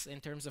for us in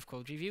terms of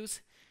code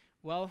reviews?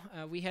 Well,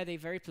 we had a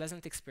very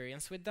pleasant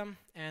experience with them,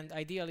 and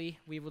ideally,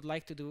 we would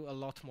like to do a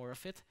lot more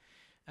of it.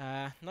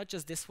 Not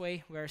just this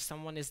way, where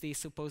someone is the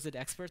supposed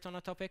expert on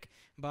a topic,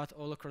 but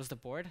all across the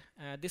board.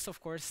 This,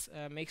 of course,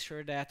 makes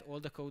sure that all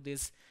the code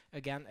is,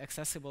 again,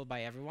 accessible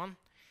by everyone.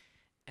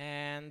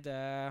 And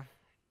our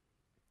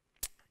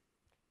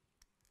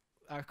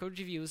code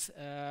reviews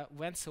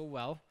went so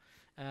well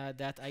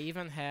that I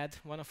even had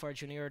one of our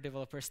junior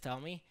developers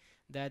tell me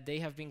that they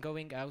have been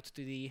going out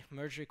to the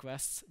merge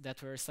requests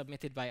that were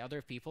submitted by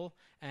other people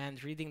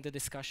and reading the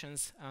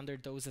discussions under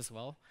those as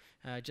well,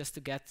 just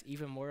to get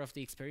even more of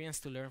the experience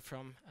to learn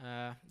from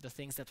the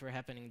things that were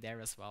happening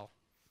there as well.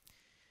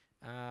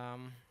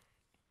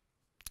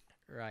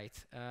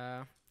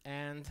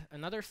 And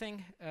another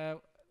thing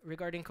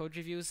regarding code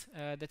reviews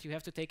that you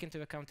have to take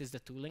into account is the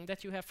tooling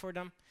that you have for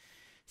them.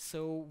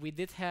 So we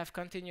did have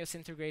continuous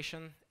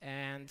integration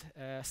and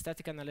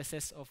static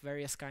analysis of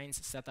various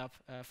kinds set up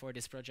for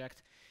this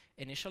project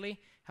initially.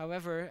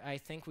 However, I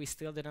think we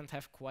still didn't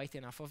have quite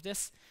enough of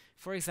this.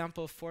 For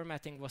example,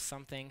 formatting was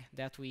something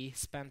that we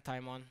spent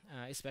time on,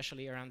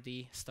 especially around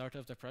the start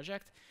of the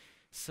project.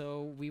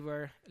 So we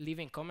were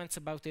leaving comments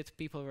about it,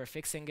 people were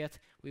fixing it,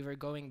 we were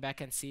going back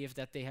and see if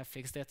that they have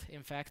fixed it,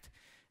 in fact.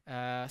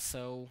 That's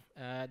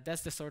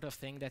the sort of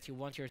thing that you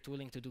want your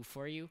tooling to do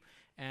for you,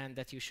 and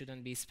that you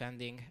shouldn't be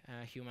spending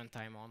human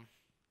time on.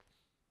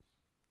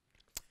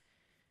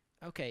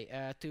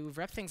 Okay, to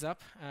wrap things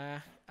up,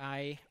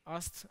 I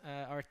asked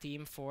our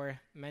team for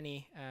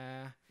many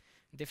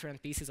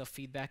different pieces of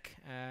feedback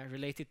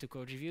related to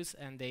code reviews,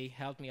 and they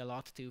helped me a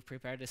lot to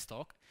prepare this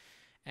talk.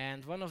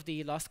 And one of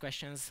the last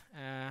questions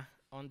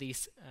on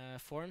these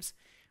forms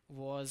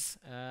was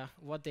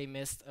what they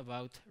missed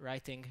about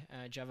writing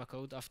Java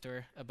code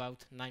after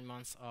about 9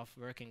 months of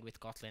working with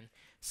Kotlin.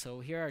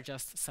 So here are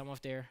just some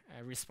of their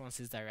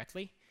responses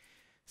directly.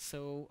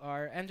 So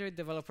our Android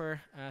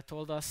developer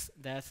told us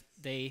that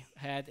they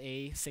had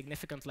a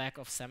significant lack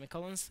of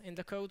semicolons in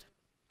the code.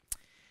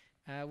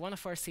 One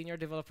of our senior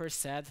developers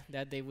said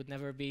that they would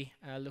never be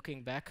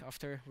looking back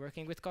after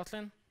working with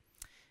Kotlin.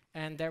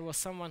 And there was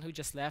someone who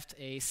just left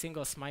a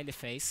single smiley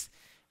face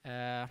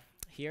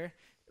here,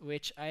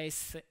 which I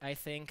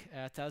think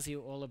tells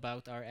you all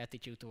about our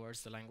attitude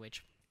towards the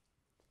language.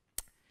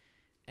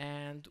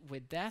 And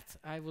with that,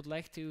 I would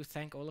like to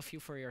thank all of you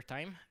for your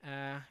time.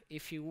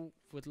 If you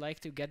would like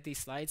to get these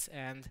slides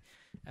and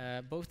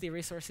both the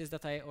resources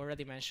that I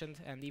already mentioned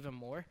and even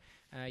more,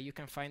 you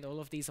can find all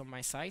of these on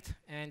my site,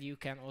 and you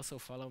can also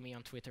follow me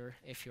on Twitter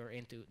if you're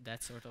into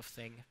that sort of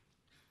thing.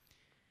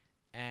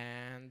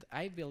 And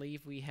I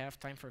believe we have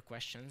time for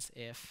questions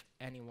if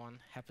anyone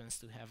happens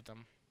to have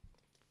them.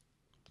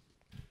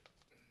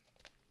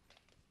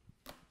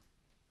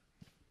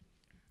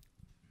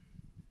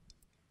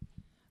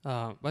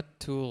 What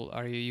tool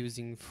are you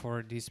using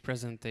for these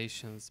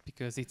presentations?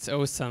 Because it's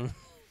awesome.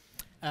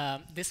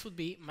 This would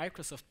be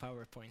Microsoft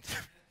PowerPoint.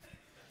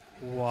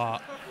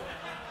 Wow.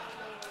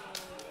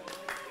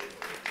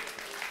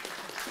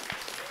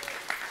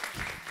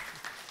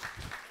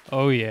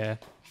 Oh, yeah.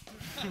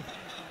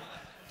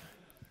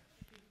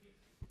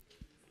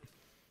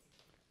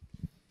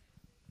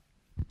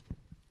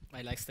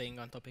 I like staying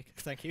on topic.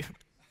 Thank you.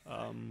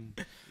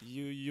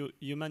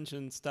 You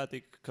mentioned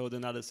static code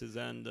analysis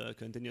and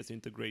continuous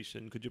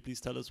integration. Could you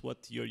please tell us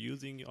what you're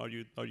using? Are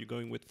you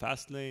going with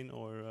Fastlane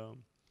or?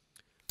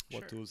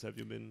 What tools have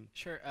you been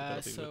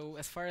developing So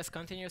as far as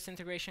continuous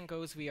integration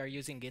goes, we are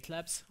using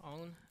GitLab's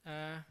own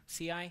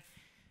CI.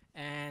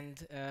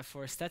 And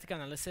for static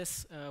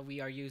analysis,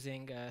 we are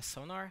using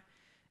Sonar.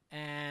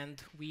 And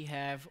we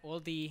have all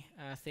the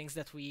things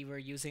that we were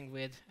using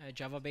with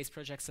Java-based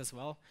projects as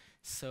well.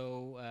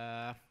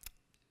 So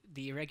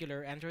the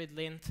regular Android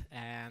lint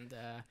and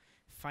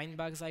find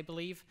bugs, I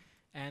believe.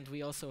 And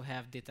we also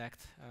have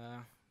detect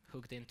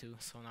hooked into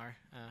Sonar.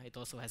 It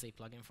also has a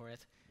plugin for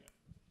it.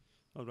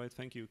 All right,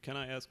 thank you. Can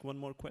I ask one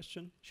more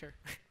question? Sure.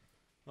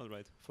 All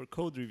right. For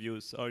code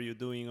reviews, are you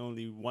doing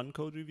only one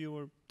code review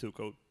or two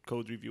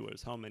code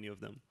reviewers? How many of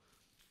them?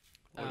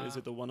 Or is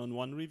it a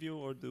one-on-one review,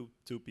 or do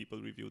two people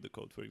review the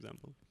code, for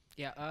example?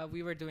 Yeah,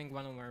 we were doing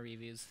one-on-one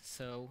reviews.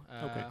 So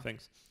okay,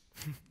 thanks.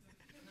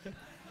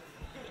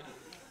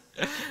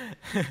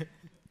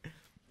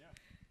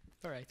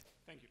 All right.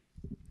 Thank you.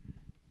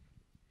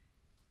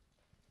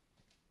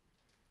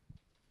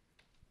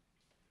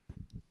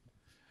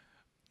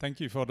 Thank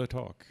you for the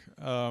talk.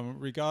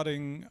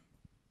 Regarding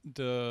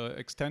the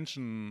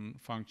extension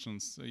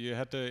functions, you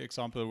had the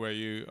example where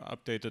you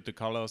updated the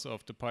colors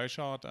of the pie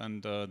chart,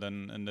 and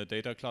then in the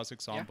data class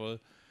example,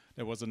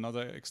 there was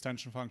another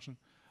extension function.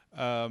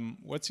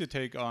 What's your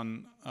take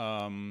on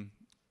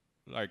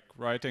like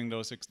writing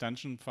those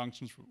extension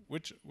functions,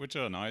 which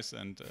are nice,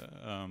 and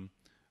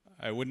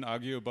I wouldn't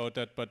argue about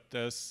that, but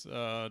there's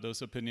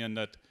this opinion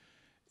that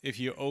if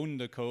you own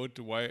the code,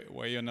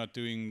 why you're not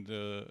doing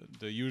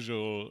the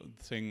usual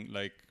thing,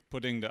 like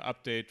putting the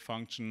update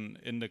function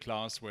in the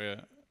class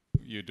where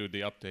you do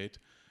the update,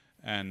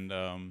 and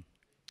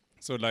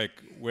so like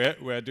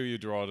where do you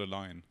draw the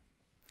line?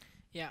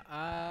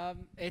 Yeah,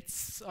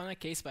 it's on a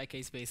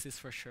case-by-case basis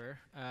for sure.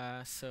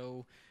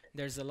 So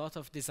there's a lot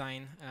of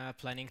design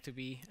planning to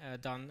be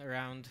done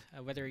around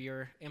whether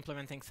you're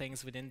implementing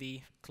things within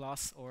the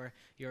class or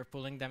you're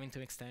pulling them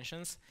into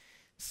extensions.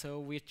 So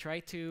we try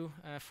to,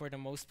 for the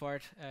most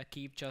part,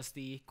 keep just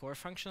the core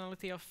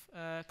functionality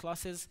of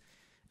classes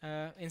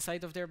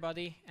inside of their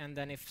body, and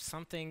then if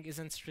something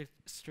isn't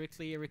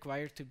strictly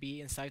required to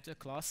be inside the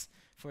class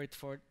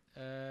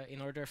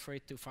in order for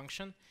it to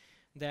function,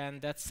 then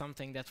that's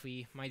something that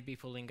we might be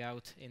pulling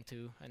out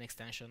into an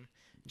extension,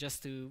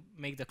 just to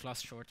make the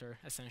class shorter,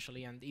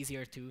 essentially, and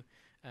easier to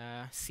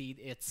see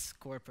its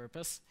core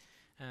purpose.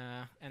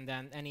 And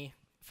then any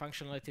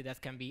functionality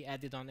that can be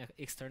added on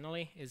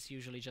externally is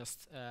usually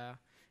just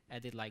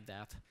added like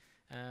that.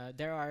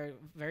 There are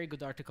very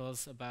good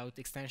articles about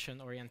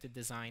extension-oriented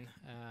design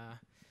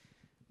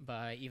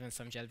by even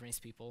some JetBrains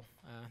people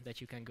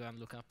that you can go and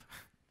look up.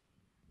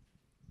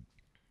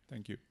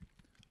 Thank you.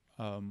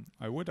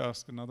 I would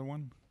ask another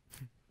one.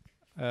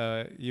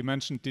 You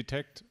mentioned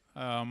detect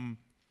and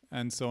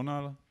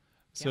Sonar.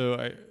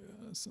 So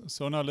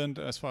Sonar lint,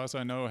 as far as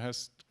I know,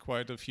 has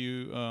quite a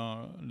few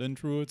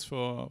lint rules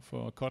for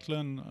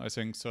Kotlin. I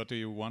think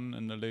 31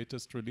 in the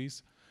latest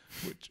release,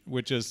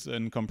 which is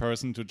in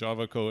comparison to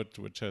Java code,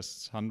 which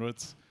has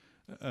hundreds,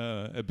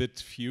 a bit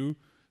few.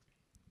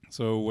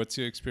 So what's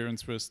your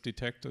experience with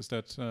detect? Is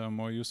that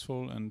more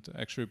useful and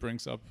actually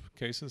brings up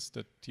cases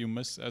that you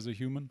miss as a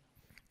human?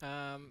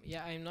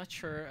 Yeah, I'm not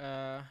sure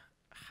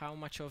how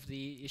much of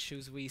the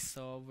issues we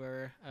saw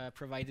were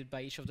provided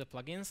by each of the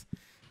plugins,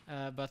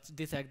 but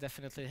detect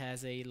definitely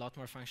has a lot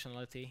more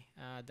functionality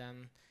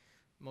than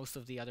most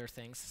of the other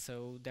things.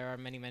 So there are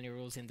many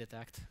rules in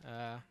detect.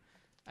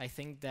 I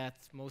think that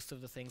most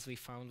of the things we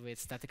found with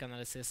static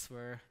analysis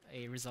were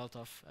a result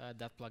of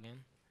that plugin.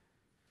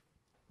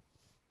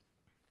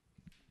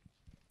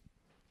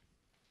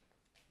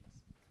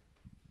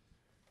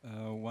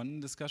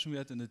 One discussion we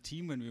had in the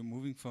team when we were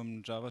moving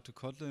from Java to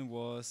Kotlin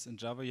was, in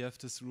Java you have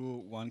this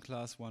rule, one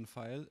class, one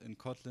file. In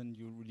Kotlin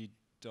you really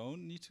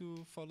don't need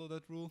to follow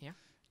that rule. Yeah.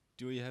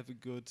 Do you have a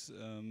good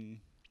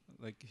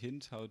like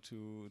hint how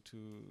to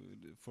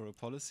for a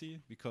policy?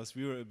 Because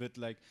we were a bit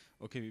like,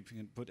 okay, we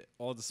can put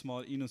all the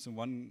small enums in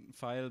one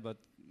file, but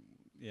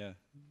yeah,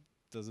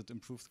 does it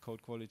improve the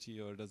code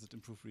quality or does it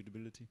improve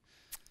readability?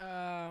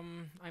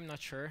 I'm not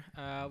sure.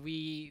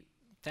 We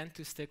tend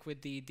to stick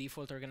with the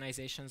default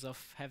organizations of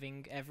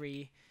having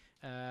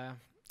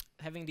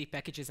having the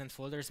packages and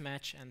folders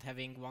match and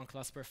having one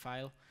class per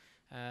file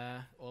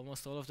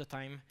almost all of the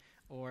time,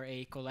 or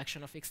a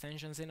collection of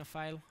extensions in a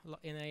file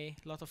in a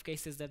lot of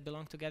cases that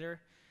belong together,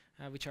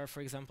 which are,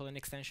 for example, an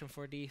extension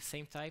for the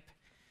same type.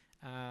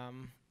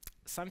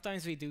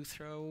 Sometimes we do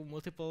throw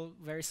multiple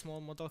very small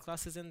model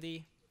classes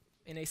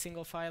in a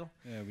single file.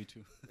 Yeah, we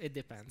too. It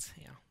depends,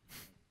 yeah.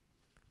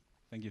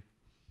 Thank you.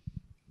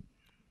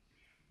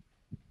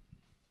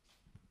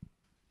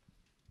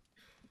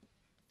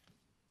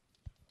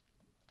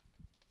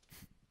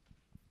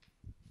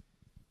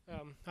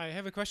 I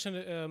have a question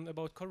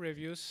about code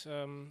reviews.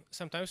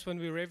 Sometimes when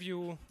we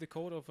review the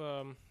code of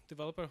a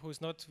developer who is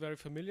not very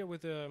familiar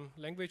with the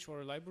language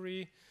or a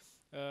library,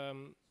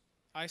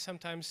 I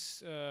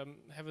sometimes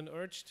have an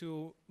urge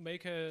to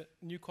make a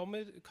new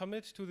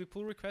commit to the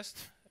pull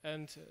request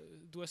and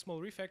do a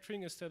small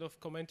refactoring instead of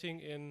commenting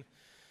in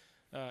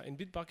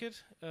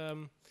Bitbucket.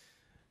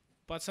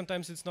 but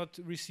sometimes it's not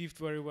received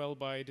very well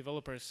by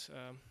developers.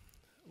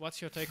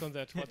 What's your take on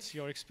that? What's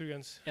your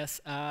experience?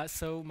 Yes,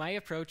 so my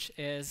approach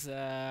is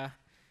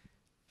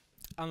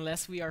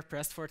unless we are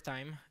pressed for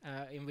time,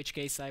 in which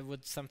case I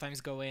would sometimes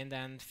go in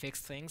and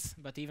fix things,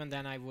 but even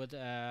then I would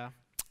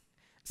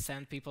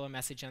send people a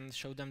message and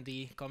show them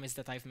the commits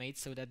that I've made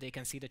so that they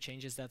can see the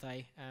changes that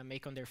I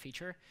make on their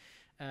feature.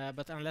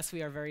 But unless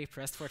we are very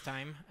pressed for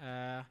time,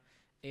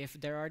 if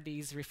there are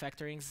these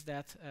refactorings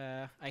that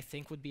I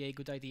think would be a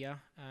good idea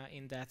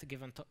in that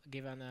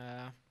given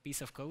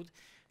piece of code,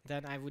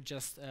 then I would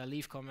just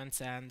leave comments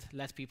and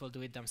let people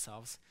do it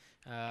themselves,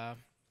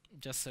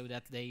 just so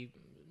that they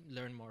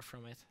learn more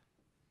from it,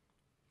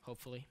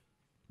 hopefully.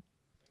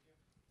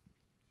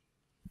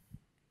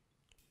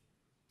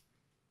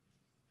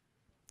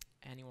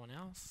 Anyone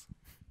else?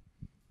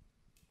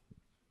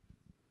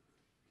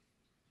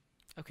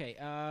 Okay,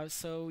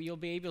 so you'll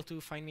be able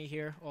to find me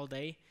here all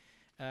day.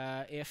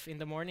 If in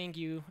the morning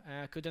you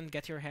couldn't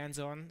get your hands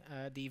on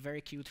the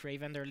very cute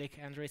Vanderlik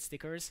Android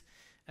stickers,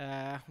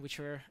 which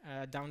were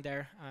down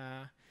there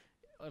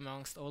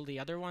amongst all the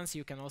other ones,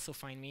 you can also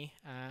find me.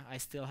 I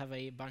still have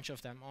a bunch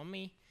of them on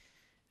me.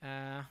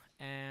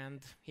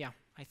 And yeah,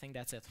 I think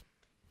that's it.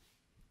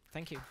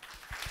 Thank you.